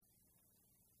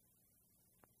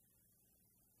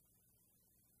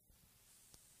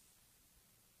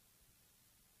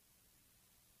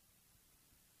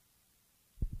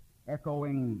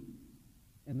echoing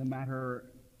in the matter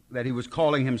that he was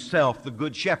calling himself the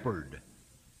Good Shepherd.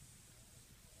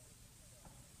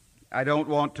 I don't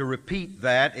want to repeat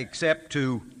that except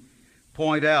to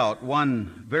point out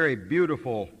one very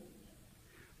beautiful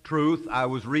truth. I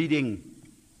was reading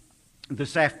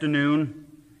this afternoon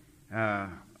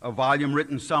a volume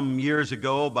written some years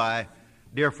ago by a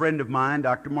dear friend of mine,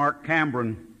 Dr. Mark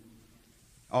Cameron,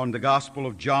 on the Gospel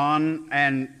of John,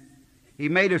 and he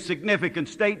made a significant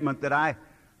statement that I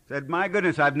said, my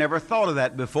goodness, I've never thought of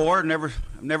that before, I've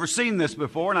never seen this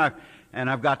before, and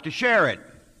I've got to share it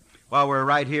while we're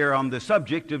right here on the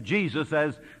subject of Jesus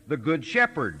as the Good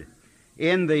Shepherd.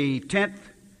 In the 10th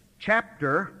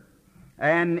chapter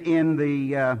and in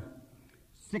the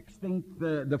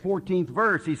 14th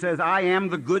verse, he says, I am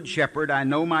the Good Shepherd, I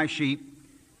know my sheep,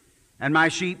 and my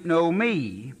sheep know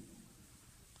me,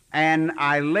 and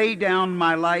I lay down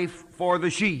my life for the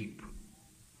sheep.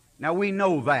 Now we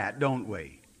know that, don't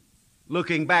we?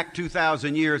 Looking back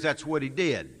 2,000 years, that's what he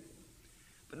did.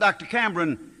 But Dr.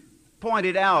 Cameron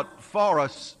pointed out for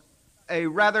us a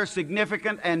rather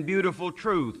significant and beautiful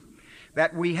truth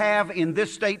that we have in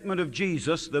this statement of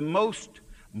Jesus, the most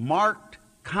marked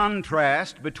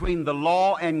contrast between the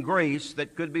law and grace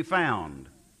that could be found.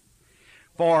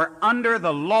 For under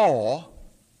the law,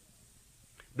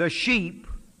 the sheep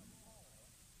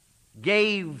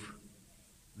gave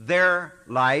their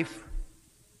life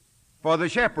for the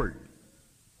shepherd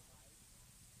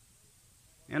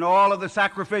in all of the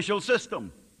sacrificial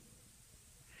system.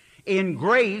 In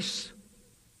grace,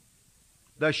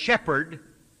 the shepherd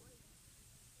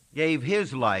gave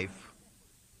his life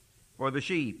for the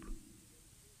sheep.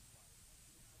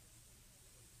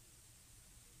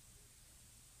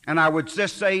 And I would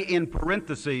just say in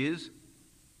parentheses,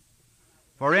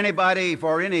 for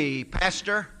any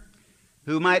pastor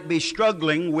who might be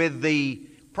struggling with the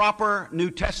proper New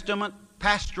Testament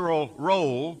pastoral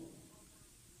role,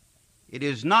 it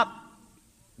is not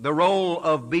the role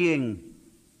of being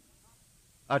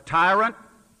a tyrant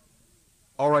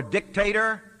or a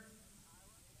dictator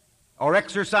or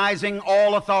exercising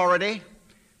all authority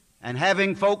and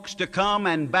having folks to come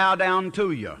and bow down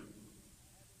to you.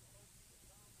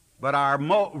 But our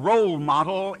role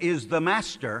model is the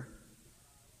Master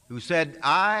who said,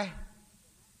 I,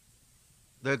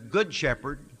 the Good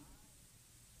Shepherd,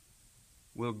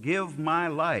 will give my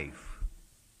life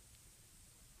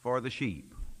for the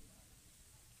sheep.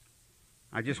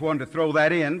 I just wanted to throw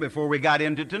that in before we got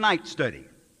into tonight's study.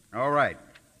 All right.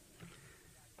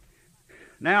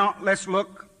 Now, let's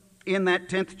look in that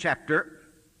 10th chapter,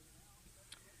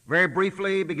 very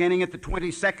briefly, beginning at the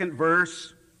 22nd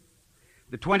verse.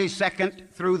 The 22nd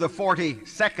through the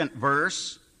 42nd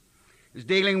verse is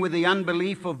dealing with the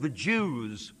unbelief of the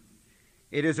Jews.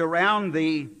 It is around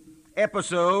the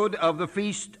episode of the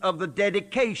Feast of the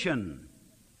Dedication.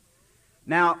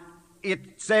 Now,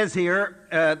 it says here,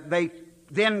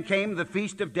 then came the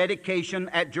Feast of Dedication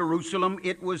at Jerusalem.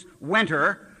 It was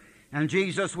winter, and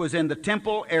Jesus was in the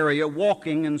temple area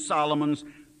walking in Solomon's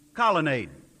colonnade.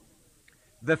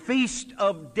 The Feast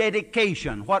of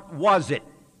Dedication, what was it?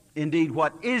 Indeed,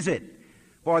 what is it?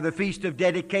 For the Feast of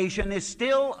Dedication is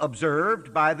still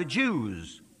observed by the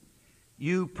Jews.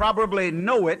 You probably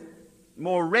know it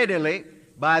more readily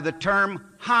by the term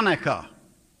Hanukkah.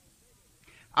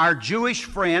 Our Jewish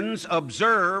friends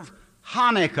observe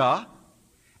Hanukkah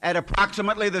at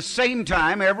approximately the same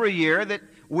time every year that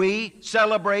we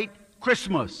celebrate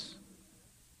Christmas.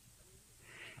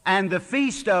 And the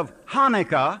Feast of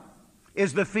Hanukkah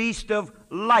is the Feast of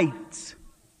Lights.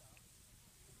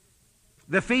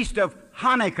 The Feast of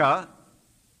Hanukkah,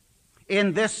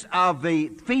 in this of the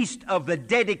Feast of the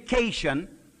Dedication,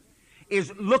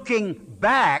 is looking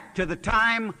back to the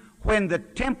time when the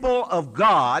temple of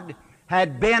God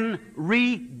had been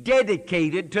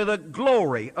rededicated to the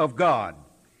glory of God.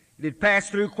 It had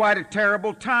passed through quite a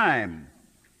terrible time.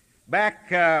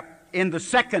 Back in the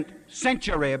 2nd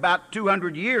century, about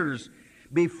 200 years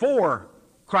before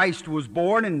Christ was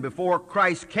born and before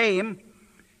Christ came,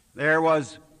 there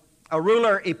was a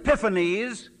ruler,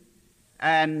 Epiphanes,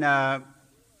 and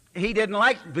he didn't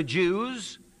like the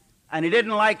Jews, and he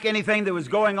didn't like anything that was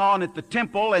going on at the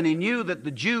temple, and he knew that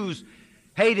the Jews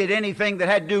hated anything that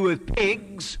had to do with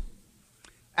pigs.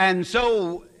 And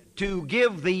so, to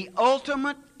give the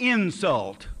ultimate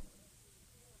insult,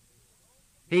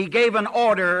 he gave an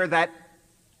order that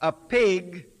a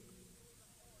pig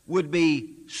would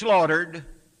be slaughtered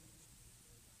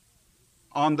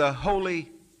on the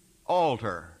holy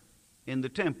altar in the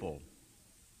temple.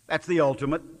 That's the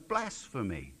ultimate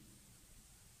blasphemy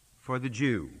for the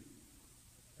Jew.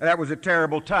 That was a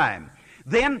terrible time.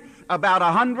 Then, about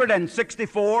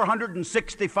 164,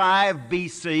 165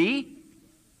 BC,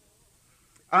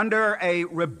 under a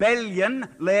rebellion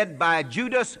led by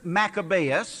Judas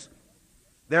Maccabeus,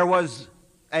 there was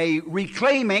a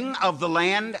reclaiming of the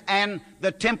land and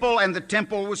the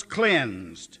temple was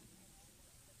cleansed.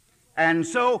 And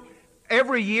so,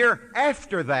 every year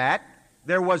after that,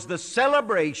 there was the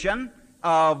celebration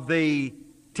of the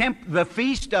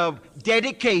Feast of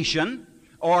Dedication,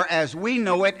 or as we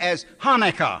know it as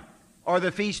Hanukkah, or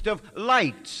the Feast of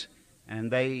Lights.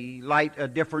 And they light a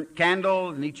different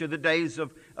candle in each of the days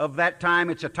of that time.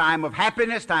 It's a time of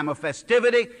happiness, time of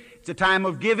festivity. It's a time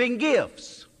of giving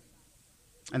gifts.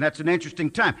 And that's an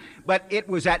interesting time. But it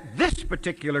was at this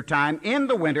particular time in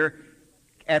the winter,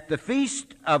 at the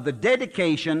Feast of the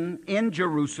Dedication in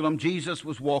Jerusalem, Jesus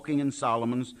was walking in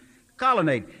Solomon's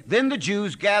colonnade. Then the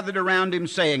Jews gathered around him,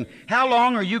 saying, "How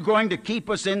long are you going to keep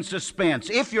us in suspense?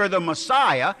 If you're the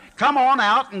Messiah, come on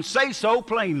out and say so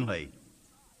plainly.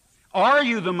 Are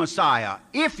you the Messiah?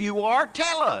 If you are,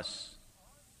 tell us."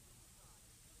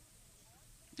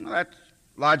 Well, that's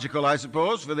logical, I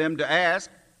suppose, for them to ask.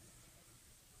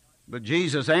 But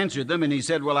Jesus answered them, and he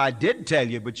said, "Well, I did tell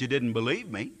you, but you didn't believe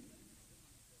me."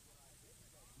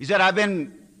 He said, I've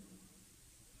been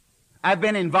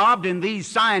involved in these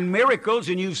sign miracles,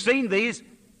 and you've seen these.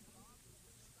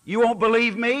 You won't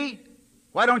believe me?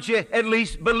 Why don't you at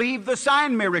least believe the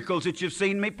sign miracles that you've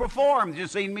seen me perform, that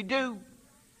you've seen me do?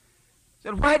 He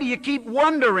said, why do you keep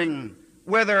wondering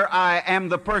whether I am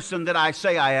the person that I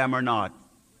say I am or not?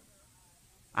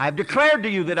 I've declared to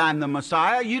you that I'm the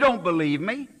Messiah. You don't believe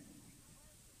me.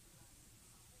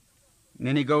 And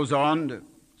then he goes on to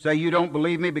say, you don't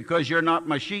believe me because you're not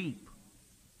my sheep.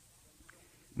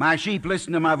 My sheep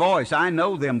listen to my voice. I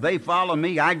know them. They follow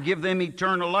me. I give them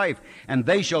eternal life, and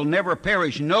they shall never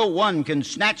perish. No one can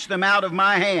snatch them out of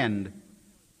my hand.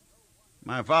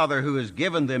 My Father who has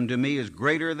given them to me is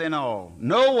greater than all.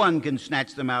 No one can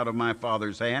snatch them out of my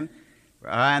Father's hand, for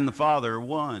I and the Father are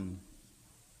one.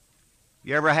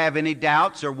 You ever have any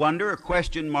doubts or wonder or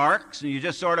question marks, and you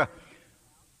just sort of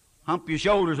hump your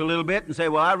shoulders a little bit and say,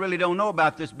 well, I really don't know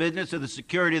about this business of the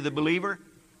security of the believer.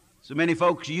 So many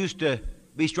folks used to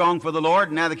be strong for the Lord,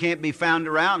 and now they can't be found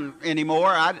around anymore.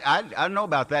 I don't know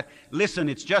about that. Listen,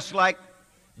 it's just like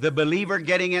the believer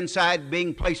getting inside,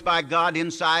 being placed by God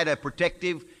inside a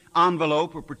protective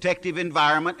envelope or protective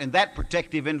environment, and that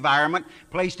protective environment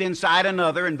placed inside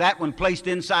another, and that one placed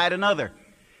inside another.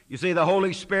 You see, the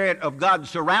Holy Spirit of God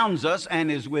surrounds us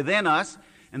and is within us,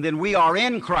 and then we are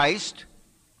in Christ,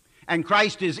 and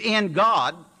Christ is in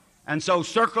God, and so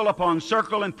circle upon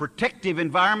circle and protective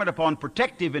environment upon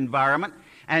protective environment.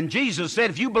 And Jesus said,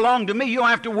 if you belong to me, you don't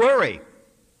have to worry.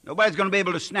 Nobody's going to be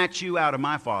able to snatch you out of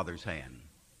my Father's hand.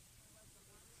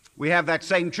 We have that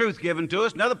same truth given to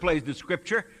us in other places in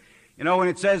Scripture. You know, when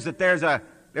it says that there's a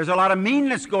lot of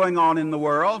meanness going on in the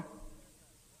world,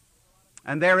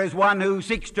 and there is one who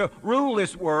seeks to rule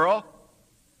this world.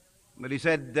 But he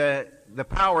said, the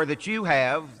power that you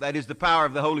have, that is the power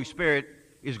of the Holy Spirit,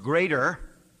 is greater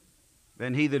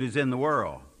than he that is in the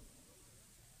world.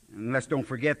 And let's don't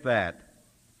forget that.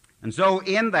 And so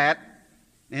in that,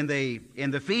 in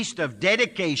the Feast of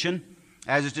Dedication,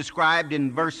 as is described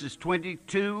in verses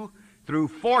 22 through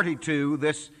 42,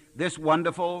 this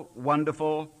wonderful,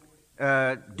 wonderful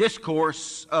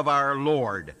discourse of our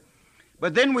Lord.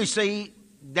 But then we see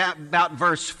that about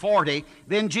verse 40,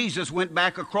 then Jesus went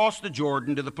back across the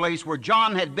Jordan to the place where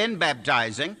John had been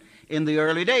baptizing in the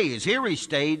early days. Here he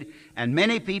stayed, and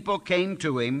many people came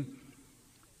to him.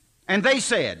 And they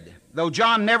said, though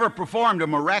John never performed a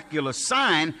miraculous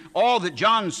sign, all that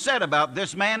John said about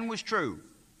this man was true.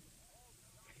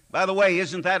 By the way,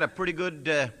 isn't that a pretty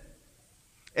good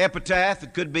epitaph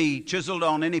that could be chiseled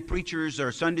on any preacher's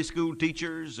or Sunday school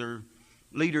teacher's or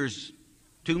leader's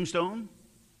tombstone?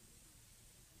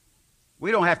 We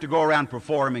don't have to go around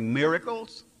performing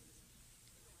miracles,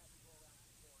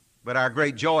 but our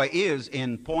great joy is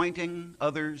in pointing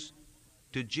others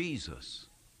to Jesus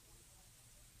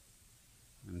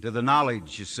and to the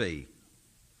knowledge, you see,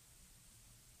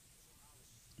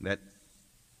 that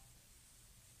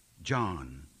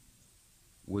John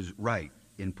was right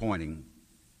in pointing.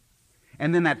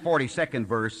 And then that 42nd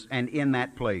verse, and in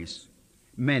that place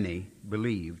many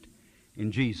believed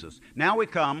in Jesus. Now we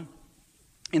come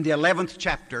in the 11th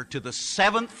chapter to the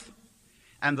 7th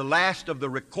and the last of the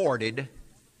recorded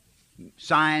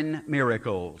sign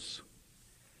miracles.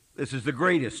 This is the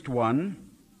greatest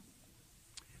one.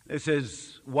 This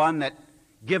is one that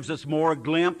gives us more a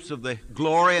glimpse of the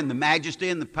glory and the majesty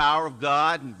and the power of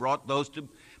God, and brought those to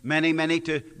many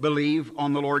to believe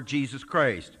on the Lord Jesus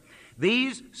Christ.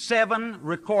 These 7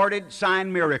 recorded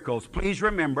sign miracles, please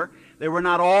remember, they were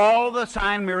not all the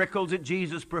sign miracles that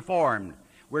Jesus performed.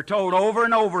 We're told over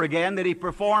and over again that he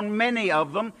performed many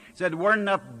of them. Said there weren't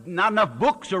not enough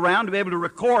books around to be able to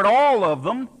record all of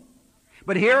them.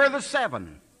 But here are the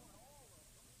 7.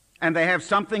 And they have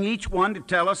something each one to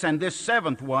tell us, and this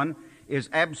 7th one is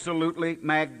absolutely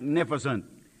magnificent.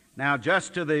 Now,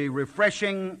 just to the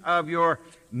refreshing of your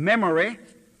memory,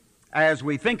 as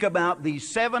we think about these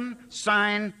 7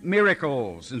 sign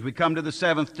miracles, as we come to the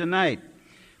 7th tonight.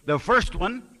 The first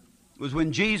one was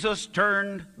when Jesus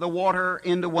turned the water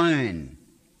into wine.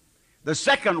 The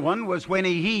second one was when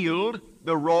he healed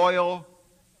the royal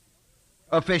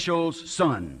official's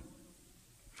son.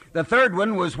 The third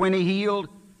one was when he healed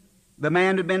the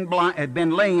man who had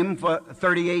been lame for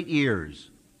 38 years.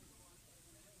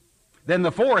 Then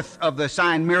the fourth of the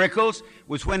sign miracles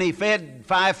was when he fed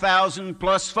 5,000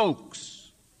 plus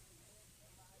folks.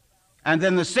 And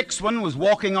then the 6th one was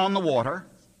walking on the water.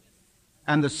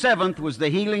 And the 7th was the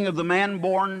healing of the man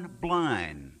born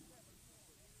blind.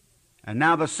 And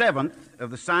now the 7th of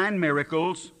the sign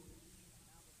miracles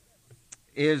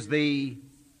is the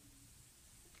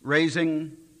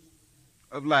raising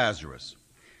of Lazarus.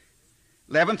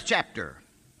 11th chapter.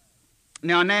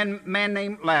 Now a man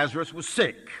named Lazarus was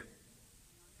sick.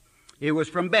 He was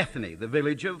from Bethany, the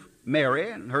village of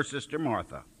Mary and her sister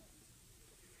Martha.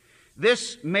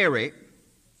 This Mary,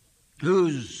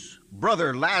 whose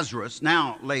brother Lazarus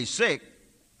now lay sick,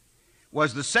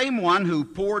 was the same one who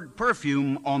poured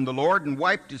perfume on the Lord and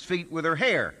wiped his feet with her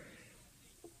hair.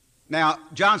 Now,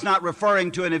 John's not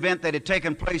referring to an event that had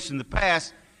taken place in the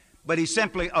past, but he's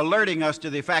simply alerting us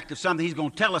to the fact of something he's going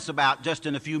to tell us about just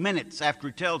in a few minutes after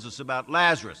he tells us about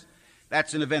Lazarus.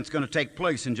 That's an event that's going to take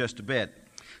place in just a bit.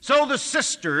 So the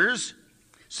sisters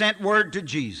sent word to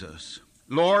Jesus,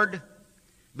 "Lord,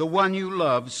 the one you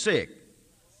love sick."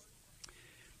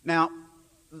 Now,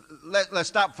 let's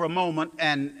stop for a moment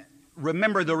and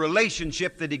remember the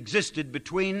relationship that existed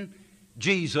between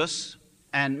Jesus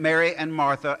and Mary and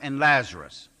Martha and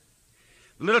Lazarus.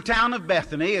 The little town of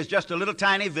Bethany is just a little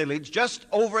tiny village just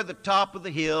over the top of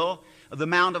the hill of the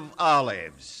Mount of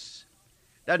Olives.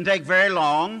 Doesn't take very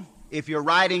long. If you're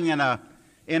riding in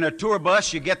a tour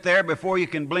bus, you get there before you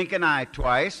can blink an eye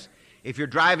twice. If you're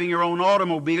driving your own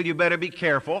automobile, you better be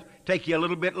careful. Take you a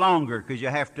little bit longer because you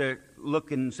have to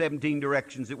look in 17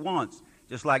 directions at once,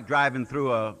 just like driving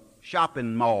through a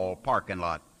shopping mall parking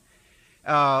lot.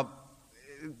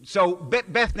 So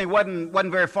Bethany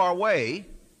wasn't very far away.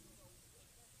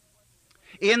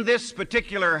 In this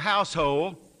particular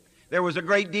household, there was a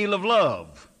great deal of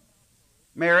love.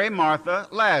 Mary, Martha,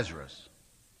 Lazarus.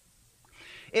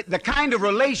 The kind of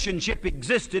relationship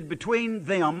existed between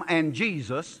them and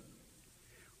Jesus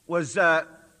was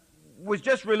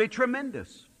just really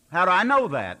tremendous. How do I know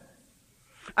that?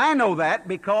 I know that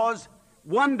because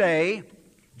one day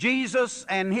Jesus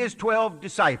and his 12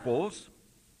 disciples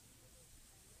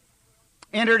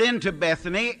entered into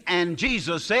Bethany, and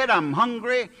Jesus said, "I'm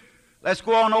hungry. Let's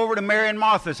go on over to Mary and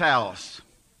Martha's house."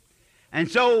 And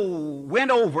so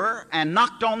went over and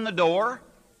knocked on the door,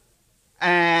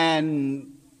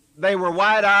 and they were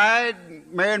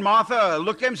wide-eyed. Mary and Martha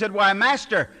looked at him and said, "Why,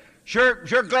 Master, sure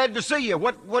glad to see you.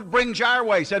 What brings you our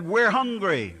way?" He said, "We're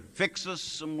hungry. Fix us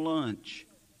some lunch."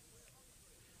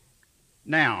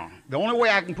 Now, the only way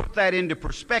I can put that into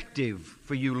perspective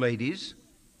for you ladies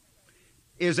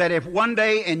is that if one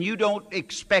day and you don't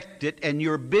expect it and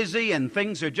you're busy and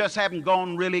things just haven't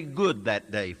gone really good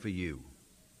that day for you,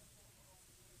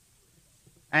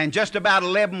 and just about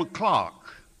 11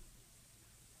 o'clock,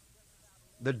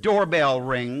 the doorbell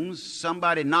rings,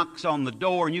 somebody knocks on the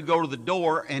door, and you go to the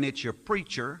door, and it's your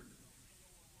preacher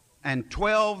and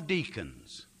 12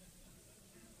 deacons.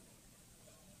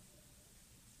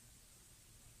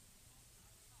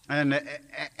 And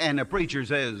the preacher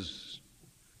says,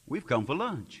 "We've come for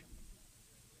lunch."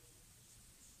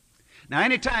 Now,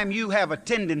 anytime you have a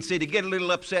tendency to get a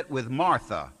little upset with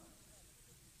Martha,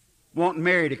 wanting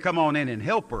Mary to come on in and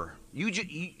help her, you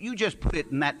just put it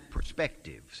in that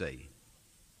perspective, see.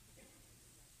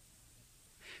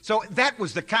 So that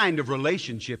was the kind of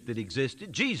relationship that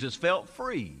existed. Jesus felt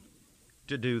free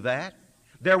to do that.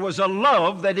 There was a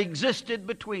love that existed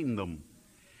between them.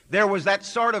 There was that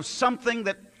sort of something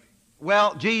that,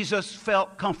 well, Jesus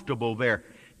felt comfortable there.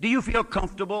 Do you feel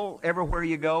comfortable everywhere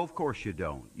you go? Of course you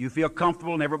don't. You feel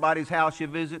comfortable in everybody's house you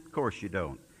visit? Of course you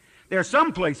don't. There are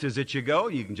some places that you go,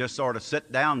 you can just sort of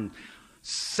sit down,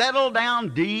 settle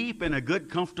down deep in a good,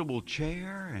 comfortable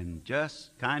chair and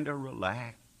just kind of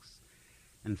relax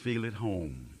and feel at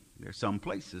home. There are some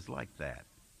places like that.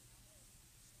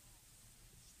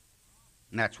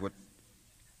 And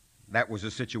that was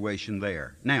the situation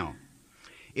there. Now,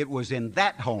 it was in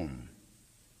that home,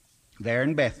 there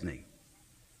in Bethany.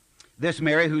 This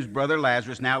Mary, whose brother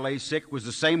Lazarus now lay sick, was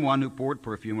the same one who poured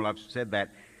perfume. Well, I've said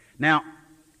that. Now,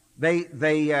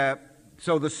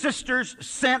 so the sisters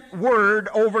sent word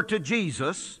over to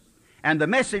Jesus, and the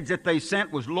message that they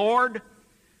sent was, Lord,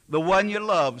 the one you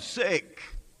love's sick.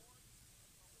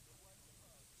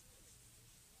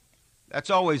 That's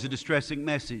always a distressing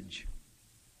message.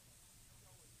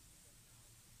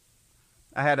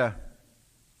 I had a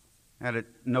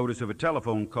notice of a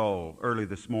telephone call early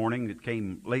this morning that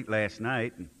came late last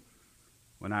night. And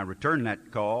when I returned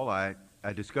that call, I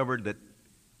discovered that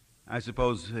I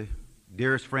suppose the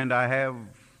dearest friend I have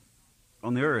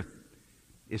on the earth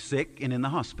is sick and in the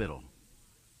hospital.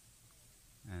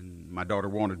 And my daughter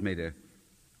wanted me to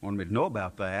know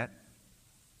about that.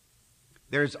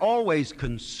 There's always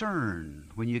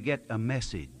concern when you get a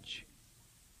message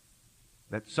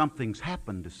that something's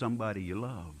happened to somebody you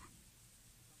love,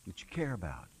 that you care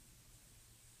about.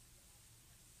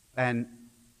 And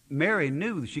Mary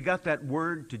knew, she got that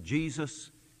word to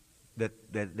Jesus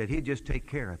that he'd just take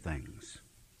care of things.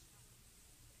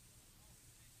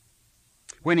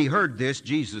 When he heard this,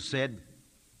 Jesus said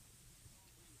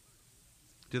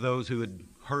to those who had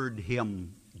heard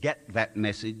him get that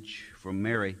message from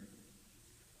Mary,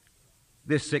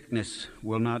 this sickness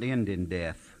will not end in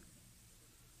death.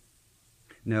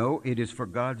 No, it is for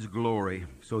God's glory,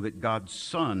 so that God's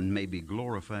Son may be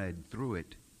glorified through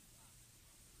it.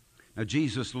 Now,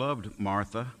 Jesus loved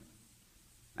Martha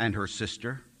and her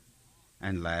sister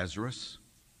and Lazarus,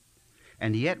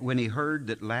 and yet when he heard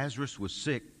that Lazarus was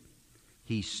sick,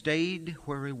 he stayed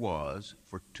where he was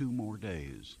for 2 more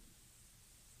days.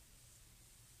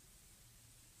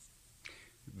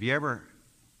 Have you ever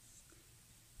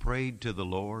prayed to the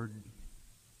Lord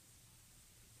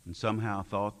and somehow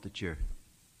thought that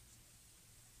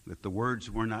the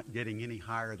words were not getting any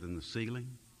higher than the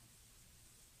ceiling?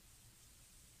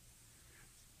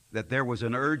 That there was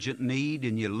an urgent need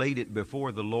and you laid it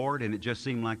before the Lord and it just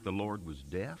seemed like the Lord was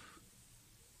deaf?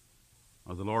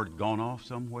 Or the Lord had gone off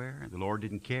somewhere and the Lord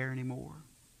didn't care anymore?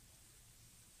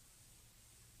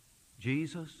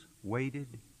 Jesus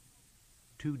waited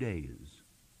 2 days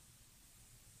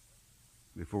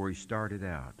before he started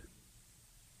out.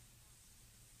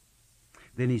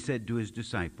 Then he said to his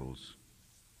disciples,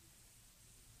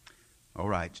 all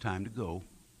right, it's time to go.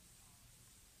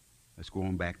 Let's go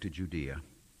on back to Judea.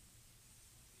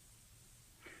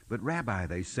 But Rabbi,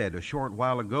 they said, a short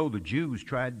while ago the Jews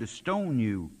tried to stone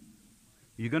you.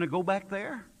 Are you going to go back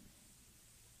there?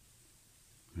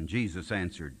 And Jesus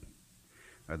answered,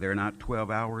 are there not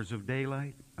 12 hours of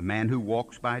daylight? A man who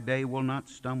walks by day will not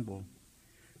stumble,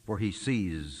 for he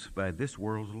sees by this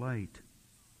world's light.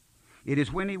 It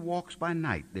is when he walks by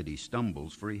night that he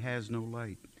stumbles, for he has no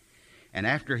light. And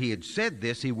after he had said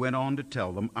this, he went on to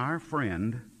tell them, our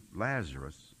friend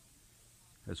Lazarus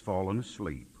has fallen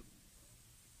asleep,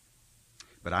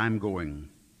 but I'm going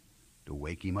to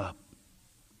wake him up.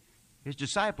 His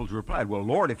disciples replied, well,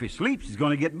 Lord, if he sleeps, he's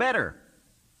going to get better.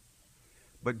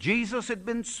 But Jesus had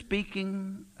been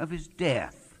speaking of his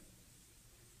death,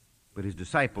 but his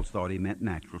disciples thought he meant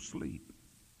natural sleep.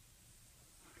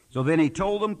 So then he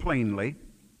told them plainly,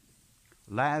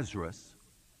 Lazarus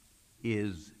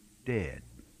is dead.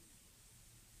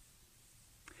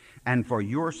 And for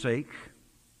your sake,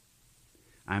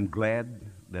 I'm glad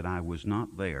that I was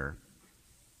not there,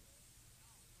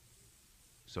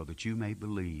 so that you may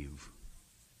believe.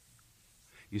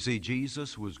 You see,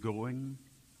 Jesus was going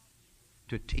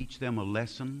to teach them a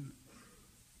lesson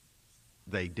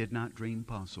they did not dream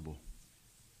possible.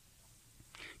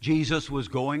 Jesus was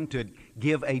going to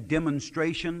give a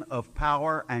demonstration of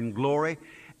power and glory,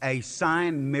 a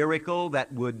sign miracle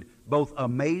that would both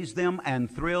amaze them and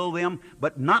thrill them,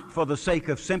 but not for the sake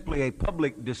of simply a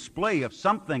public display of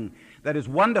something that is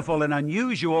wonderful and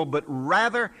unusual, but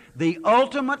rather the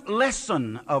ultimate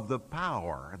lesson of the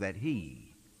power that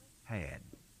he had.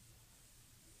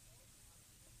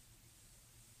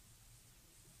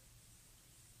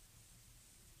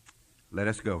 Let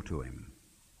us go to him.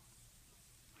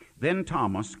 Then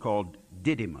Thomas, called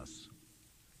Didymus.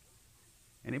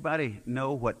 Anybody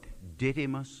know what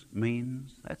Didymus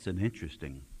means? That's an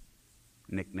interesting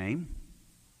nickname.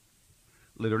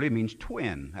 Literally means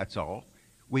twin, that's all.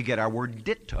 We get our word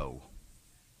ditto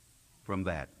from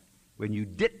that. When you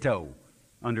ditto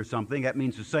under something, that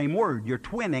means the same word. You're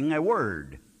twinning a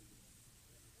word.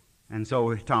 And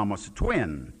so Thomas, a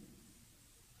twin.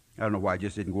 I don't know why I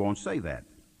just didn't go on and say that.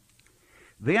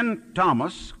 Then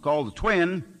Thomas, called the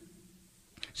twin,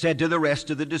 said to the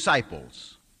rest of the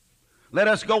disciples, Let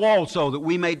us go also, that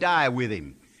we may die with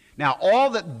him. Now, all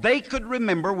that they could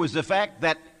remember was the fact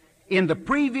that in the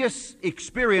previous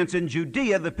experience in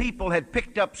Judea, the people had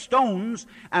picked up stones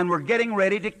and were getting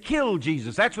ready to kill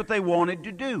Jesus. That's what they wanted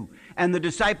to do. And the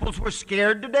disciples were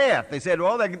scared to death. They said,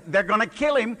 well, they're going to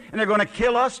kill him, and they're going to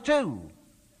kill us too.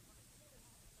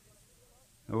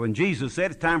 When Jesus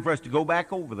said, it's time for us to go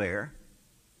back over there,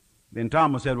 then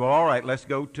Thomas said, well, all right, let's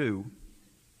go too.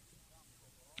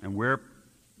 And we're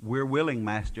willing,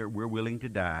 Master, we're willing to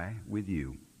die with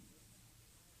you.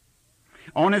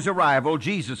 On his arrival,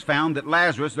 Jesus found that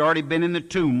Lazarus had already been in the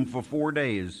tomb for 4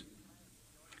 days.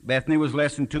 Bethany was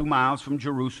less than 2 miles from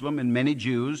Jerusalem, and many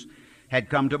Jews had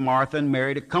come to Martha and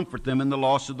Mary to comfort them in the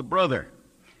loss of the brother.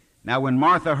 Now, when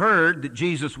Martha heard that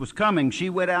Jesus was coming, she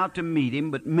went out to meet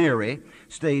him, but Mary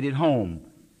stayed at home.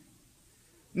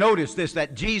 Notice this,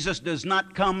 that Jesus does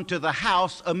not come to the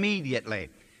house immediately.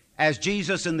 As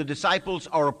Jesus and the disciples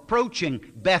are approaching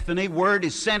Bethany, word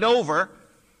is sent over.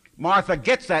 Martha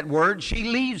gets that word, she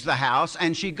leaves the house,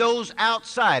 and she goes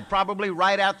outside, probably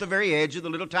right out the very edge of the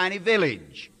little tiny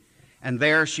village. And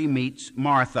there she meets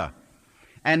Martha.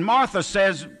 And Martha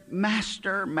says,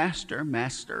 Master, Master,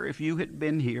 Master, if you had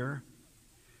been here,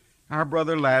 our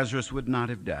brother Lazarus would not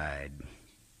have died.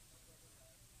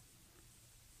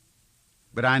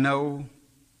 But I know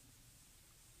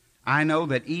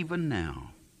that even now,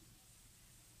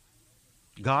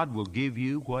 God will give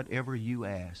you whatever you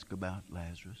ask about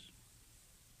Lazarus.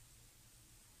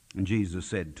 And Jesus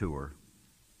said to her,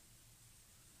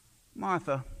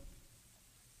 Martha,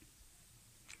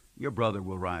 your brother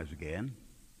will rise again.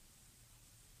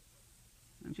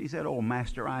 And she said, oh,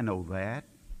 Master, I know that.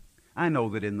 I know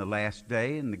that in the last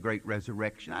day, in the great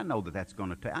resurrection, I know that that's going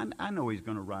to take. I know he's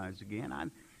going to rise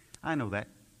again. I know that.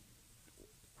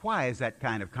 Why is that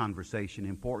kind of conversation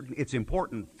important? It's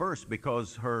important first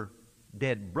because her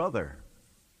dead brother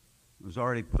was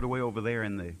already put away over there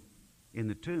in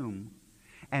the tomb.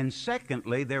 And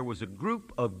secondly, there was a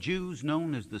group of Jews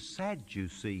known as the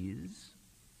Sadducees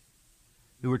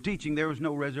who were teaching there was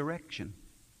no resurrection,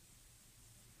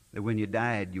 that when you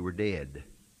died, you were dead.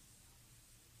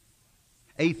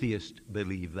 Atheists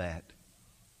believe that.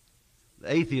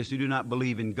 The atheists who do not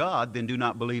believe in God, then do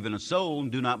not believe in a soul,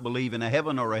 and do not believe in a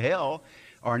heaven or a hell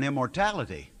or an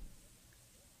immortality.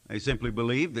 They simply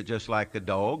believe that just like a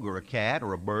dog or a cat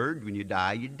or a bird, when you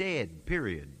die, you're dead,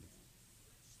 period.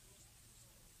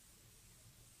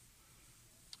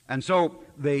 And so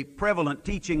the prevalent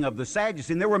teaching of the Sadducees,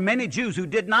 and there were many Jews who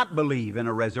did not believe in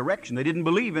a resurrection. They didn't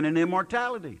believe in an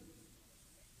immortality.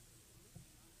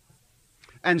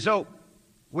 And so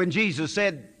when Jesus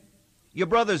said, your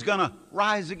brother's going to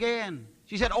rise again,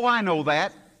 she said, oh, I know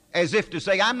that, as if to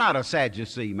say, I'm not a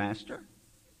Sadducee, Master.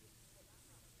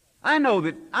 I know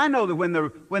that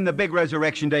when the big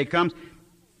resurrection day comes,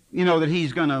 you know that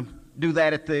he's going to do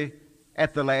that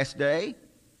at the last day.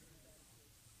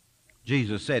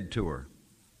 Jesus said to her,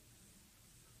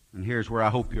 and here's where I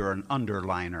hope you're an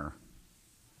underliner,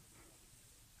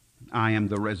 I am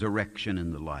the resurrection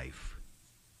and the life.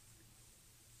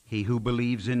 He who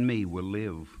believes in me will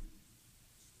live,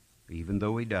 even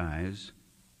though he dies,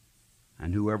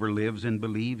 and whoever lives and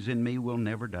believes in me will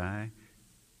never die.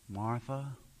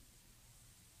 Martha,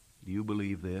 do you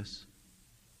believe this?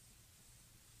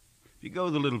 If you go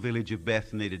to the little village of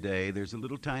Bethany today, there's a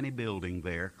little tiny building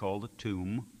there called a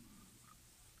tomb.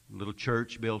 A little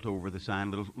church built over the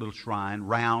sign, little shrine,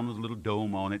 round with a little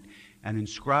dome on it, and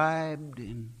inscribed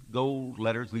in gold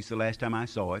letters, at least the last time I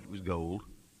saw it was gold,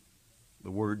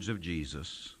 the words of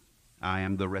Jesus, I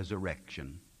am the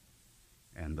resurrection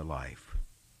and the life.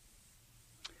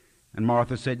 And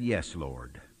Martha said, yes,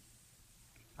 Lord,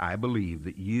 I believe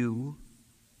that you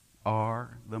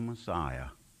are the Messiah,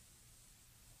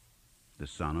 the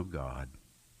Son of God,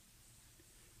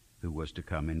 who was to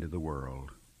come into the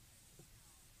world.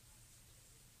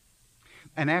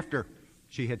 And after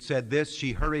she had said this,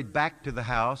 she hurried back to the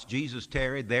house. Jesus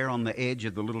tarried there on the edge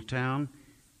of the little town.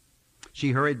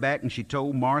 She hurried back and she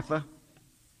told Martha.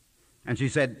 And she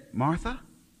said, Martha?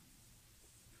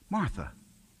 Martha.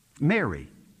 Mary.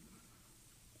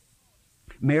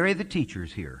 Mary, the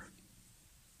teacher's here.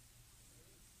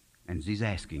 And he's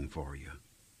asking for you.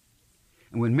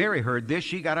 And when Mary heard this,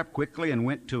 she got up quickly and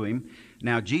went to him.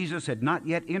 Now Jesus had not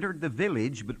yet entered the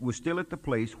village, but was still at the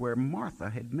place where Martha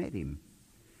had met him.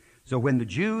 So when the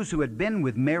Jews who had been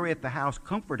with Mary at the house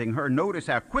comforting her noticed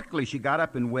how quickly she got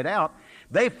up and went out,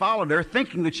 they followed her,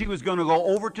 thinking that she was going to go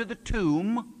over to the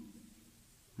tomb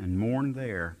and mourn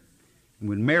there. And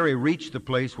when Mary reached the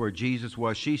place where Jesus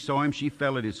was, she saw him, she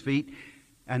fell at his feet,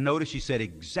 and notice she said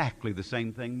exactly the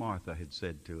same thing Martha had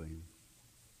said to him.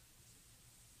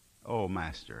 "Oh,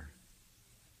 Master,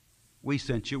 we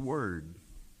sent you word.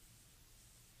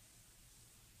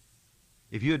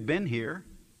 If you had been here,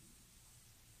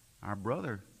 our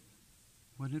brother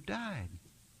wouldn't have died."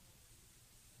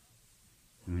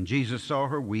 And when Jesus saw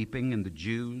her weeping, and the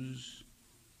Jews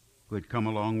who had come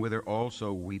along with her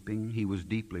also weeping, he was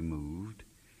deeply moved.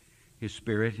 In his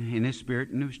spirit,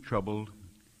 and he was troubled.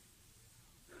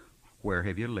 "Where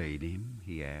have you laid him?"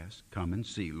 he asked. "Come and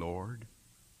see, Lord."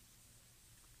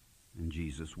 And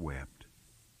Jesus wept.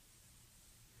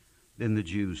 Then the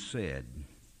Jews said,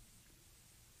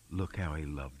 "Look how he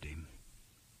loved him."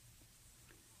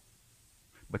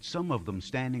 But some of them,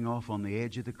 standing off on the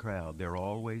edge of the crowd, they're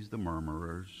always the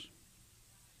murmurers.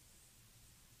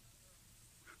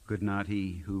 Could not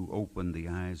he who opened the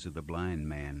eyes of the blind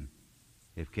man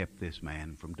have kept this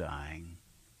man from dying?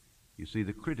 You see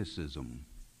the criticism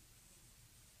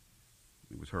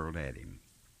that was hurled at him.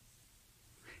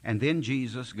 And then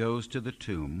Jesus goes to the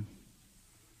tomb,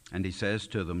 and he says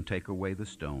to them, "Take away the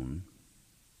stone."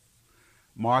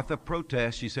 Martha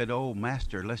protests. She said, "Oh,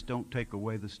 Master, let's don't take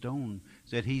away the stone."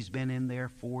 Said, "He's been in there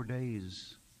 4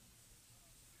 days."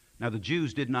 Now, the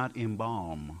Jews did not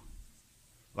embalm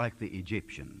like the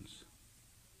Egyptians.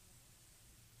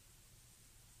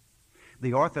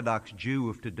 The Orthodox Jew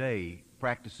of today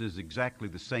practices exactly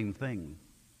the same thing.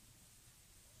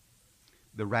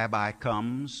 The rabbi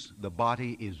comes, the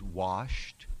body is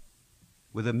washed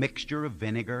with a mixture of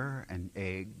vinegar and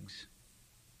eggs,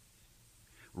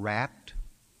 wrapped,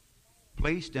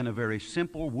 placed in a very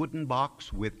simple wooden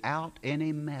box without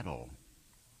any metal,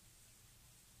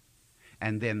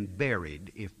 and then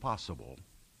buried, if possible,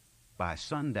 by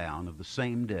sundown of the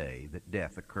same day that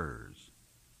death occurs.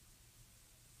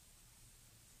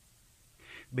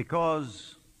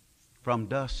 Because from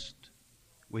dust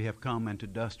we have come, and to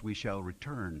dust we shall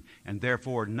return, and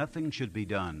therefore nothing should be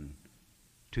done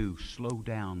to slow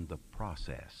down the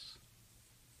process.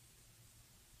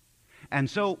 And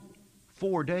so,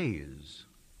 4 days,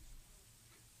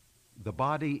 the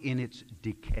body in its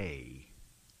decay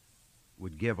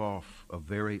would give off a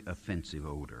very offensive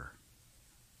odor.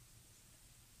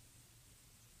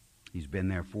 "He's been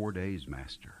there 4 days,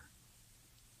 Master."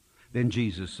 Then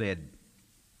Jesus said,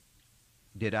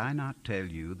 "Did I not tell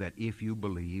you that if you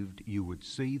believed, you would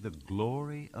see the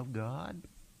glory of God?"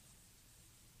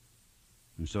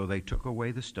 And so they took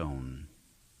away the stone.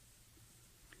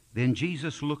 Then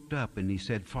Jesus looked up and he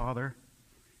said, "Father,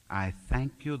 I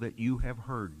thank you that you have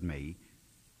heard me.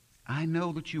 I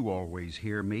know that you always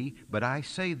hear me, but I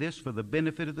say this for the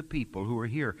benefit of the people who are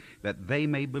here, that they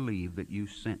may believe that you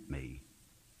sent me."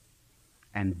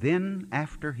 And then,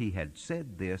 after he had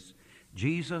said this,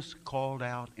 Jesus called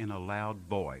out in a loud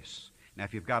voice. Now,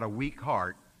 if you've got a weak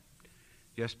heart,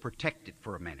 just protect it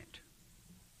for a minute.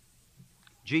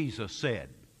 Jesus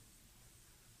said,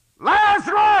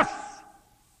 "Lazarus!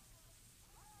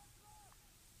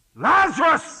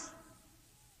 Lazarus!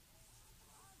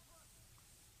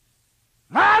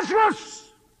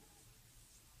 Lazarus!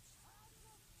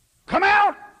 Come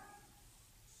out!"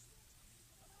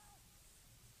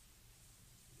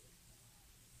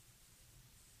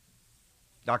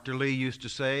 Dr. Lee used to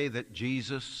say that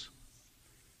Jesus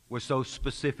was so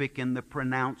specific in the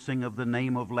pronouncing of the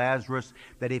name of Lazarus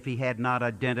that if he had not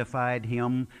identified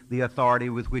him, the authority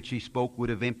with which he spoke would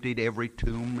have emptied every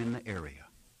tomb in the area.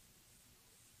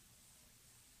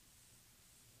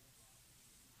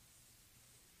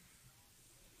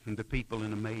 And the people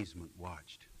in amazement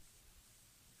watched.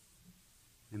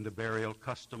 In the burial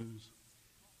customs,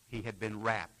 he had been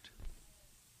wrapped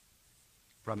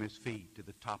from his feet to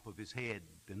the top of his head.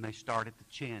 Then they start at the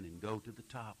chin and go to the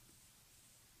top.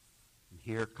 And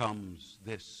here comes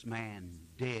this man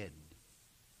dead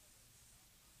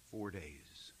 4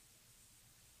 days.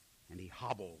 And he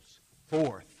hobbles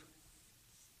forth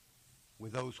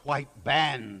with those white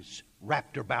bands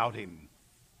wrapped about him.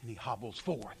 And he hobbles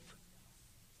forth.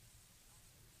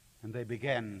 And they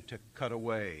began to cut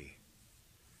away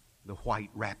the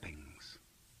white wrappings.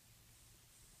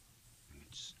 And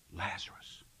it's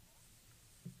Lazarus.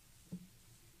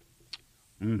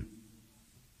 And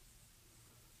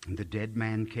the dead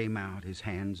man came out, his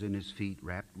hands and his feet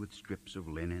wrapped with strips of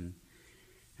linen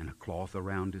and a cloth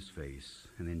around his face.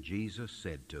 And then Jesus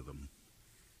said to them,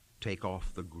 "Take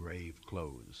off the grave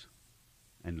clothes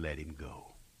and let him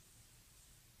go."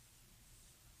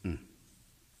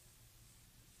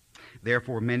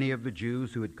 Therefore, many of the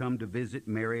Jews who had come to visit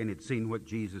Mary and had seen what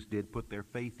Jesus did put their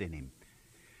faith in him.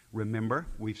 Remember,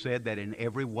 we've said that in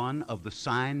every one of the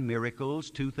sign miracles,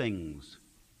 2 things.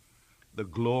 The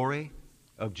glory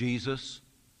of Jesus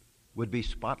would be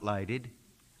spotlighted,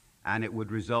 and it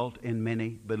would result in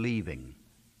many believing.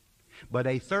 But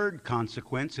a third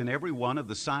consequence in every one of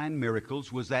the sign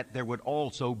miracles was that there would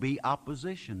also be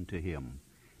opposition to him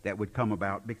that would come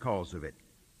about because of it.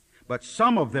 But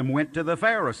some of them went to the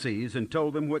Pharisees and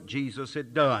told them what Jesus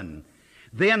had done.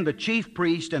 Then the chief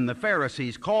priest and the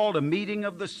Pharisees called a meeting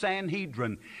of the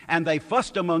Sanhedrin, and they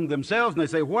fussed among themselves, and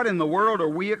they say, what in the world are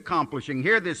we accomplishing?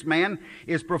 Here this man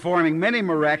is performing many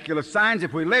miraculous signs.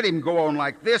 If we let him go on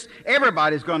like this,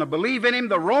 everybody's going to believe in him.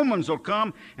 The Romans will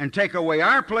come and take away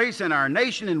our place in our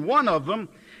nation. And one of them,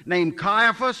 named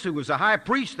Caiaphas, who was a high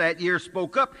priest that year,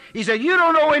 spoke up. He said, you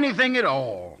don't know anything at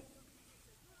all.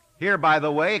 Here, by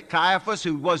the way, Caiaphas,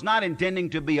 who was not intending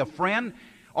to be a friend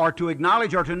or to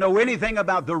acknowledge or to know anything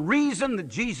about the reason that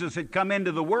Jesus had come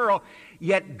into the world,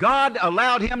 yet God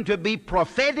allowed him to be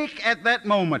prophetic at that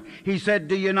moment. He said,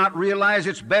 do you not realize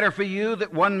it's better for you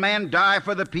that one man die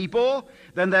for the people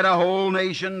than that a whole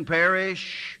nation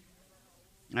perish?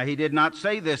 Now, he did not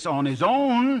say this on his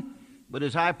own, but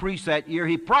as high priest that year,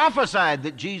 he prophesied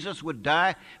that Jesus would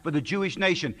die for the Jewish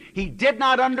nation. He did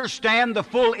not understand the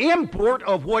full import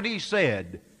of what he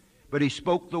said, but he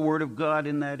spoke the word of God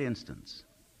in that instance.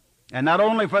 And not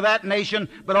only for that nation,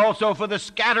 but also for the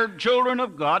scattered children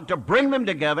of God, to bring them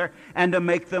together and to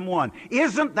make them one.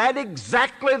 Isn't that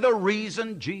exactly the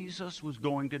reason Jesus was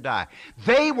going to die?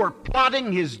 They were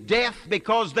plotting his death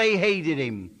because they hated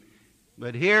him.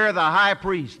 But here the high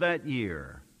priest that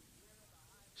year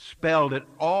spelled it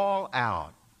all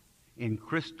out in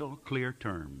crystal clear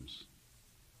terms.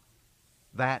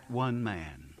 That one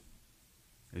man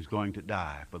is going to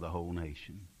die for the whole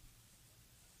nation.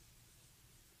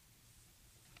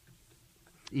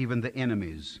 Even the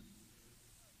enemies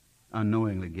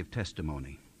unknowingly give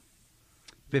testimony.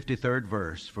 53rd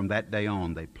verse, from that day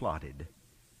on they plotted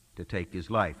to take his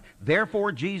life.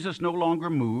 Therefore Jesus no longer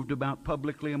moved about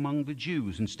publicly among the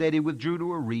Jews. Instead he withdrew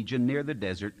to a region near the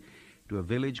desert, to a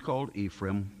village called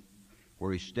Ephraim,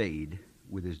 where he stayed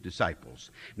with his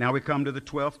disciples. Now we come to the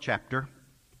 12th chapter.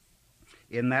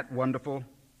 In that wonderful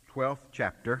 12th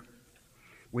chapter,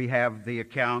 we have the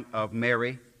account of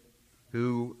Mary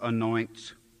who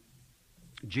anoints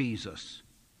Jesus.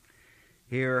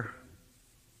 Here,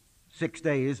 6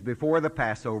 days before the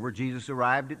Passover, Jesus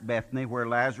arrived at Bethany, where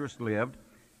Lazarus lived,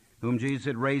 whom Jesus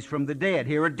had raised from the dead.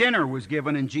 Here a dinner was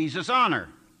given in Jesus' honor.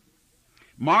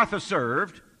 Martha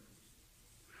served,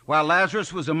 while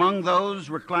Lazarus was among those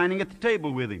reclining at the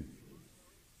table with him.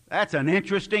 That's an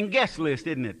interesting guest list,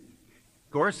 isn't it?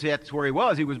 Of course, that's where he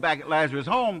was. He was back at Lazarus'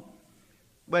 home.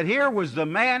 But here was the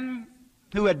man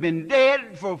who had been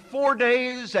dead for 4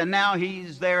 days, and now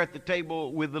he's there at the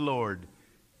table with the Lord.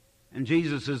 And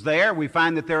Jesus is there. We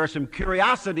find that there are some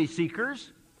curiosity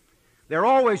seekers. There are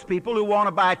always people who want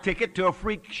to buy a ticket to a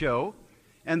freak show,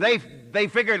 and they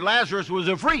figured Lazarus was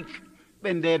a freak.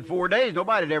 Been dead 4 days.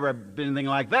 Nobody had ever been anything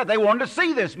like that. They wanted to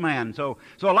see this man. So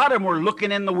a lot of them were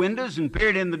looking in the windows and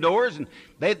peering in the doors, and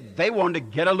they wanted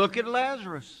to get a look at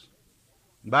Lazarus.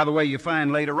 And by the way, you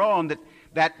find later on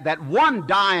that one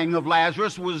dying of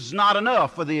Lazarus was not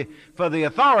enough for the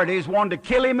authorities. Wanted to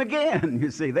kill him again. You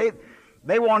see,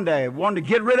 they wanted to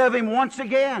get rid of him once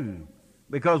again,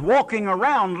 because walking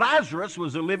around Lazarus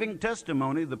was a living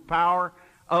testimony of the power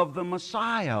of the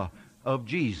Messiah of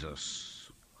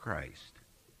Jesus Christ.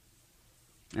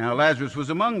 Now Lazarus was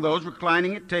among those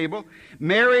reclining at table.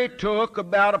 Mary took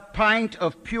about a pint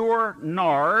of pure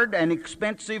nard, an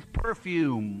expensive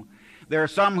perfume. There are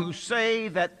some who say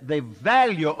that the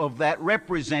value of that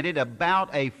represented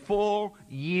about a full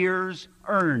year's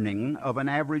earning of an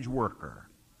average worker.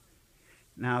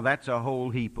 Now that's a whole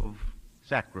heap of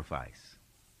sacrifice.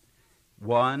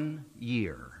 1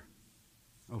 year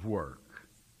of work.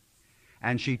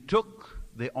 And she took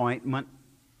the ointment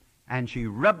and she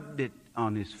rubbed it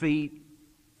on his feet,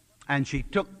 and she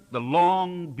took the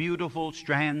long, beautiful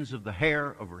strands of the hair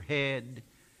of her head,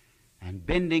 and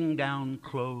bending down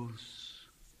close,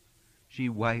 she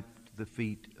wiped the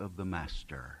feet of the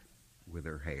Master with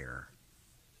her hair.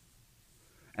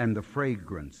 And the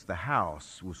fragrance, the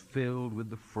house was filled with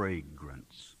the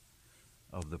fragrance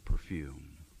of the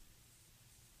perfume.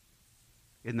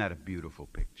 Isn't that a beautiful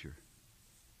picture?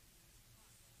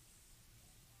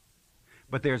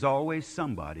 But there's always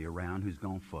somebody around who's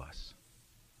going to fuss.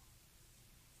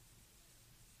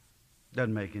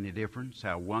 Doesn't make any difference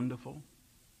how wonderful.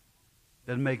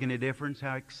 Doesn't make any difference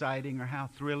how exciting or how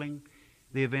thrilling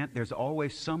the event. There's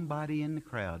always somebody in the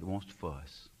crowd who wants to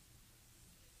fuss.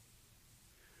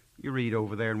 You read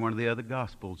over there in one of the other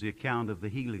Gospels the account of the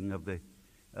healing of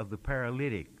the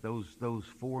paralytic. Those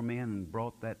 4 men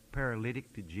brought that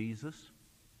paralytic to Jesus.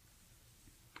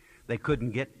 They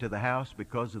couldn't get to the house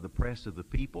because of the press of the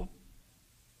people.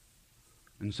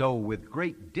 And so with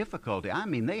great difficulty, I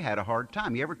mean, they had a hard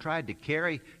time. You ever tried to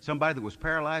carry somebody that was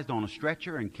paralyzed on a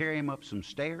stretcher and carry him up some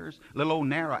stairs? Little old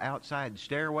narrow outside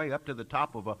stairway up to the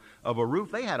top of a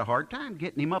roof. They had a hard time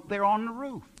getting him up there on the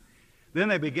roof. Then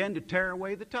they began to tear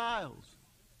away the tiles.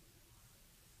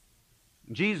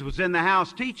 Jesus was in the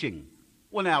house teaching.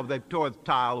 Well, now they tore the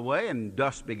tile away and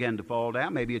dust began to fall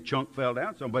down. Maybe a chunk fell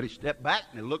down. Somebody stepped back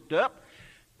and they looked up.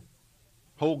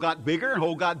 Hole got bigger and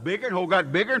hole got bigger and hole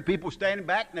got bigger, and people standing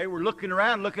back and they were looking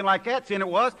around looking like that, seeing it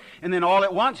was. And then all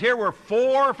at once here were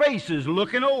 4 faces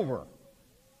looking over.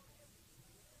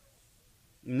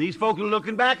 And these folks were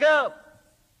looking back up.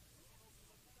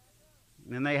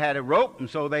 And they had a rope, and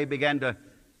so they began to,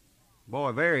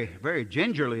 boy, very, very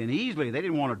gingerly and easily. They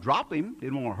didn't want to drop him,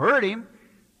 didn't want to hurt him.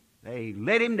 They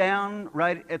let him down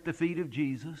right at the feet of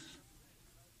Jesus.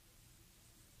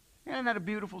 Isn't that a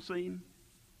beautiful scene?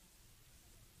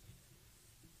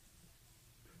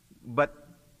 But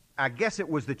I guess it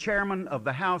was the chairman of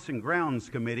the House and Grounds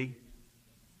Committee,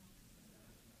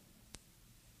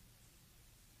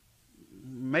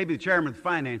 maybe the chairman of the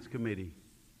Finance Committee.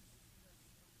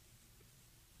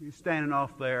 He's standing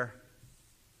off there.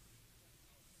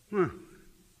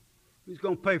 Who's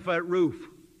going to pay for that roof?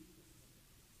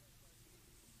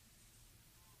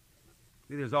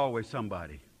 See, there's always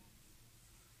somebody.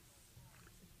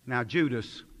 Now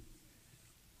Judas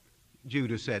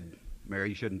said, Mary,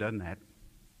 you shouldn't have done that.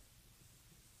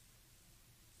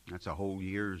 That's a whole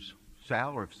year's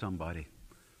salary of somebody.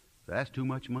 That's too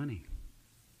much money.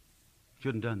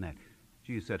 Shouldn't have done that.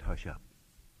 Jesus said, hush up.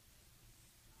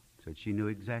 Said she knew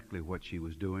exactly what she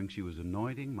was doing. She was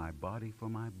anointing my body for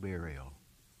my burial.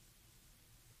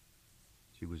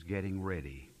 She was getting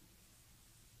ready.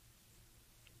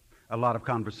 A lot of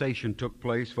conversation took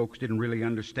place. Folks didn't really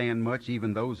understand much,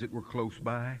 even those that were close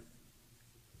by.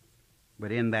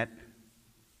 But in that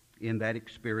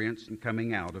experience and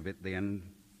coming out of it, then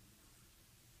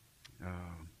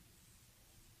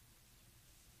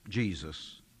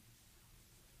Jesus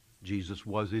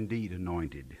was indeed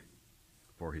anointed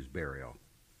for his burial.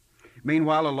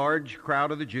 Meanwhile, a large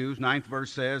crowd of the Jews, 9th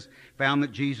verse says, found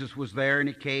that Jesus was there, and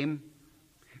he came,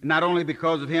 not only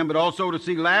because of him, but also to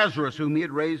see Lazarus, whom he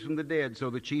had raised from the dead. So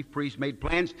the chief priests made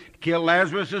plans to kill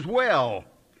Lazarus as well.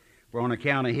 For on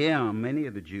account of him, many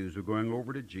of the Jews were going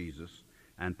over to Jesus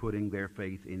and putting their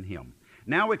faith in him.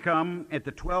 Now we come at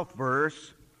the 12th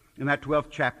verse, in that 12th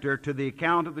chapter, to the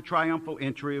account of the triumphal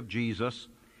entry of Jesus.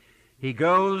 He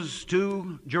goes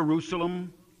to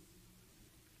Jerusalem,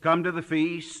 come to the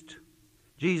feast.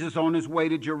 Jesus on his way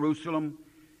to Jerusalem.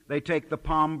 They take the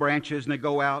palm branches and they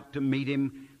go out to meet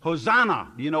him.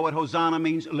 Hosanna. Do you know what Hosanna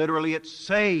means? Literally, it's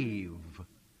save.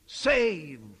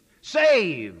 Save.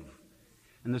 Save.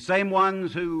 And the same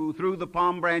ones who threw the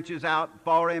palm branches out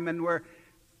for him and were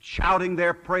shouting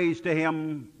their praise to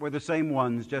him were the same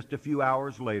ones just a few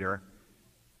hours later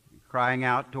crying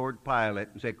out toward Pilate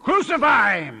and said,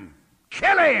 crucify him!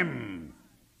 Kill him!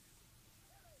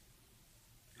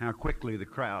 How quickly the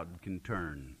crowd can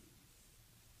turn.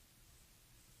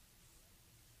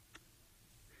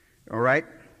 All right,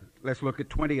 let's look at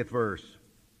 20th verse.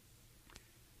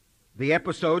 The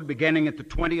episode beginning at the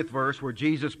 20th verse where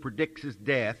Jesus predicts his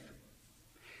death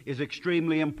is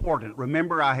extremely important.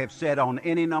 Remember, I have said on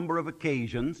any number of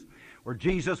occasions where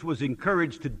Jesus was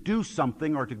encouraged to do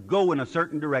something or to go in a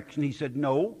certain direction, he said,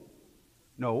 no,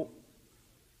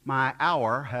 my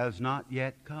hour has not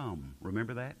yet come.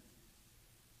 Remember that?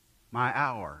 My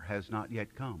hour has not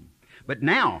yet come. But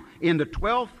now, in the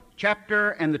 12th chapter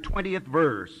and the 20th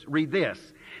verse, read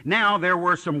this. Now there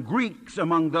were some Greeks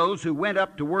among those who went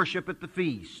up to worship at the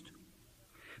feast.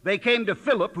 They came to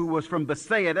Philip, who was from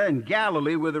Bethsaida in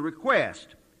Galilee, with a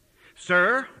request.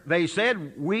 Sir, they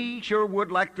said, we sure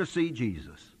would like to see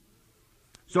Jesus.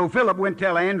 So Philip went to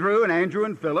tell Andrew, and Andrew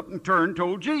and Philip in turn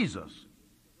told Jesus.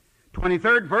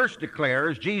 23rd verse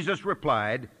declares, Jesus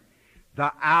replied,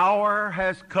 the hour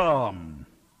has come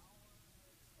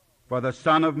for the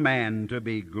Son of Man to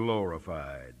be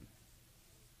glorified.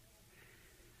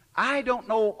 I don't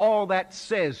know all that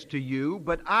says to you,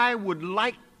 but I would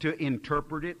like to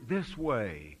interpret it this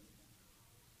way.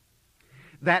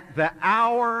 That the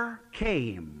hour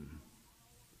came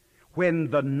when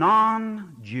the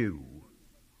non-Jew,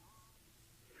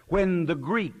 when the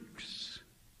Greeks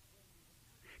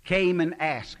came and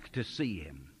asked to see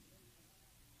him.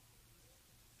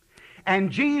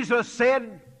 And Jesus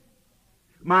said,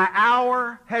 my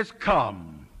hour has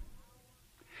come.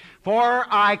 For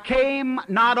I came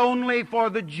not only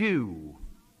for the Jew,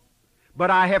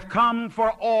 but I have come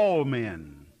for all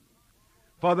men,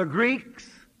 for the Greeks,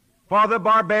 for the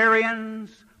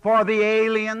barbarians, for the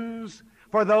aliens,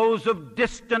 for those of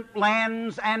distant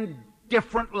lands and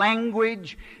different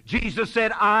language. Jesus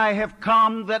said, I have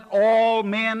come that all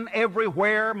men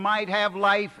everywhere might have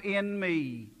life in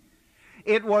me.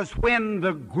 It was when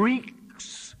the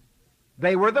Greeks,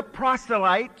 they were the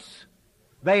proselytes,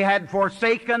 they had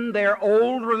forsaken their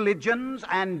old religions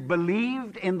and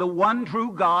believed in the one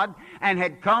true God and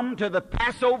had come to the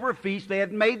Passover feast. They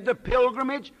had made the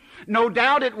pilgrimage. No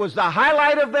doubt it was the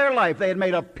highlight of their life. They had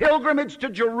made a pilgrimage to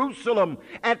Jerusalem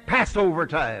at Passover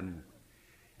time.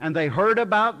 And they heard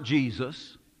about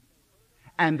Jesus,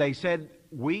 and they said,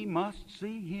 we must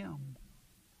see Him.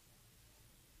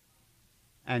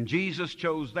 And Jesus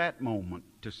chose that moment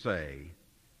to say,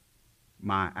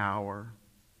 my hour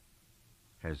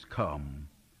has come,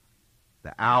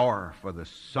 the hour for the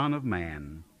Son of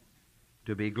Man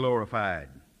to be glorified.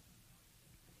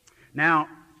 Now,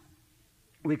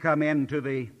 we come into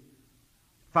the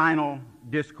final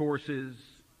discourses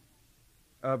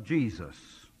of Jesus.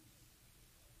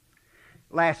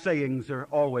 Last sayings are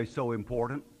always so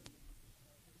important.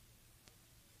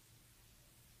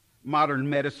 Modern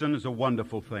medicine is a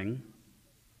wonderful thing.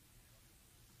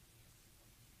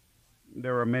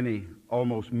 There are many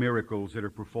almost miracles that are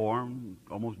performed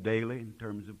almost daily in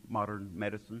terms of modern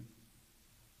medicine.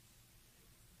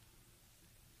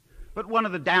 But one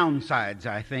of the downsides,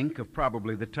 I think, of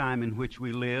probably the time in which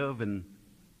we live and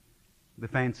the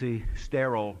fancy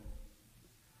sterile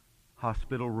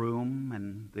hospital room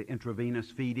and the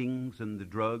intravenous feedings and the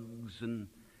drugs and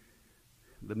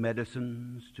the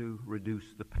medicines to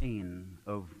reduce the pain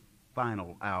of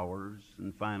final hours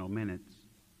and final minutes,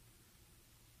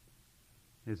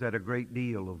 is that a great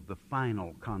deal of the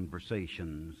final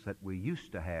conversations that we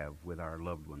used to have with our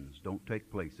loved ones don't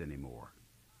take place anymore.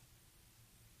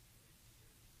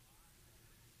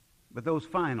 But those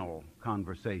final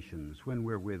conversations, when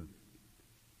we're with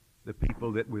the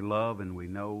people that we love and we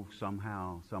know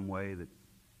somehow, some way that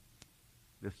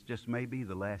this just may be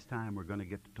the last time we're going to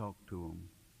get to talk to them,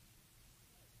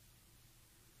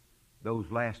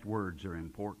 those last words are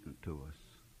important to us.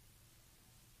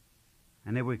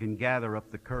 And if we can gather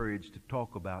up the courage to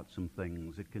talk about some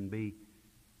things, it can be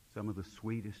some of the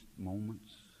sweetest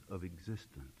moments of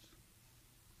existence.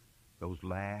 Those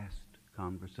last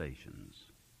conversations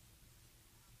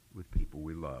with people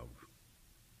we love.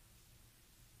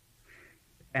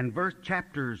 And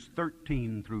chapters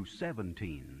 13 through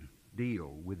 17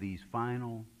 deal with these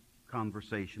final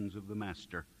conversations of the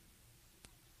Master.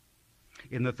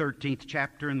 In the 13th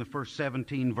chapter, in the first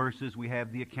 17 verses, we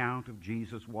have the account of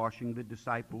Jesus washing the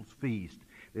disciples' feet.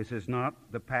 This is not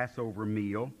the Passover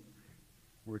meal,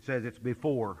 where it says it's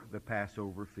before the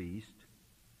Passover feast.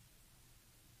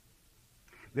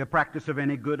 The practice of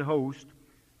any good host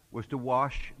was to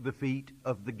wash the feet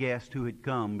of the guest who had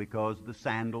come, because the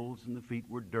sandals and the feet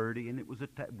were dirty, and it was a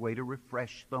way to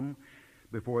refresh them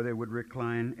before they would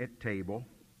recline at table.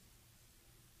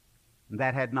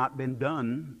 That had not been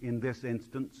done in this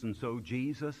instance, and so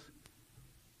Jesus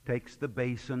takes the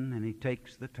basin and he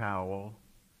takes the towel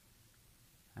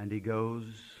and he goes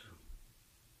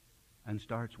and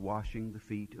starts washing the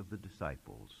feet of the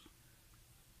disciples.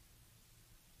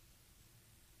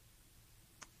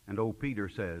 And old Peter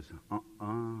says,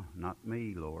 not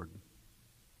me, Lord.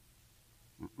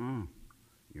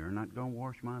 You're not going to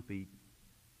wash my feet.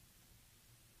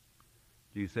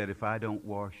 Jesus said, if I don't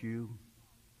wash you,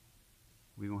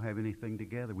 we don't have anything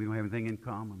together. We don't have anything in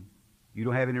common. You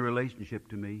don't have any relationship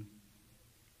to me.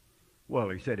 Well,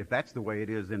 he said, if that's the way it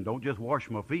is, then don't just wash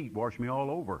my feet, wash me all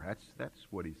over. That's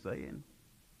what he's saying.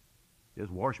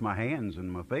 Just wash my hands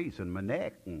and my face and my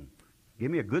neck and give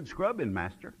me a good scrubbing,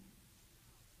 Master.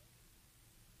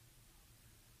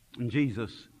 And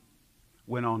Jesus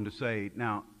went on to say,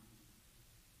 now,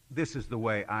 this is the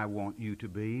way I want you to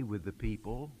be with the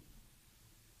people.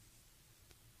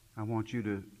 I want you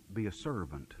to be a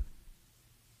servant.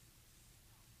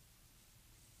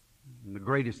 And the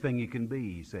greatest thing you can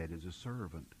be, he said, is a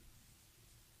servant.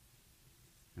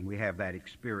 And we have that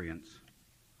experience.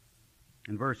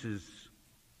 In verses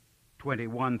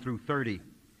 21 through 30,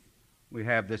 we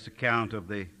have this account of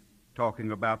the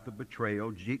talking about the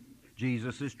betrayal.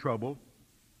 Jesus is troubled.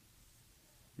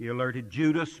 He alerted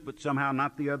Judas, but somehow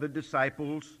not the other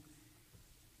disciples.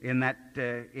 In that,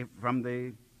 around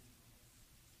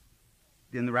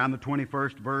the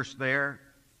 21st verse there,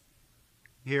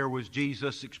 here was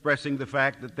Jesus expressing the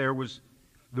fact that there was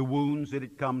the wounds that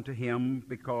had come to him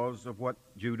because of what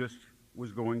Judas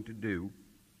was going to do.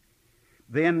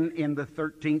 Then in the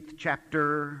 13th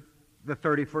chapter, the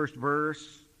 31st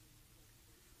verse,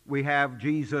 we have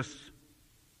Jesus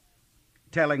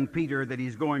telling Peter that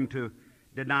he's going to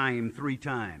deny him 3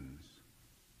 times.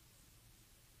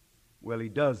 Well, he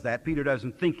does that. Peter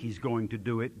doesn't think he's going to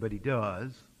do it, but he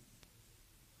does.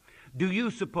 Do you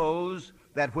suppose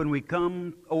that when we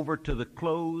come over to the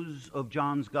close of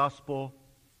John's Gospel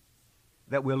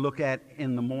that we'll look at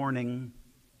in the morning,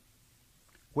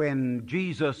 when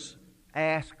Jesus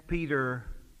asked Peter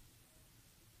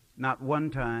not one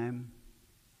time,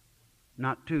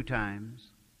 not two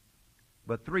times,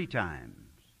 but three times,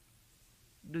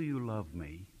 do you love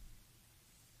me?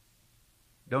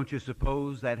 Don't you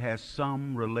suppose that has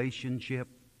some relationship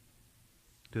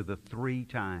to the three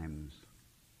times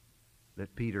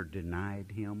that Peter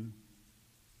denied him?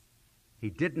 He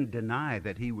didn't deny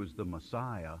that he was the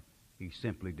Messiah. He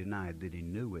simply denied that he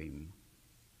knew him.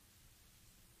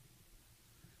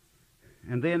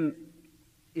 And then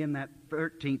in that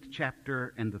 13th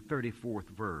chapter and the 34th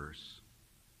verse,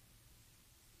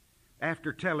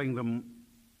 after telling them,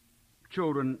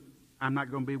 children, I'm not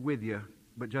going to be with you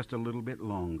but just a little bit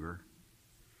longer.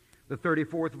 The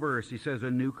 34th verse, he says,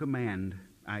 a new command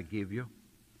I give you.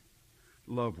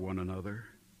 Love one another.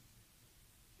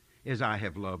 As I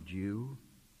have loved you,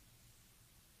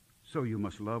 so you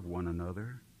must love one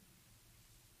another.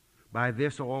 By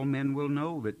this all men will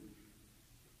know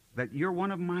that you're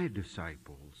one of my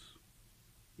disciples,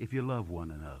 if you love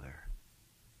one another.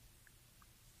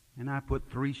 And I put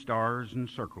 3 stars and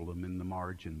circled them in the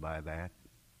margin by that.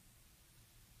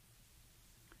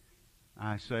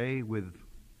 I say with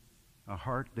a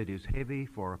heart that is heavy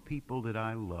for a people that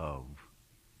I love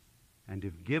and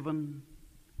have given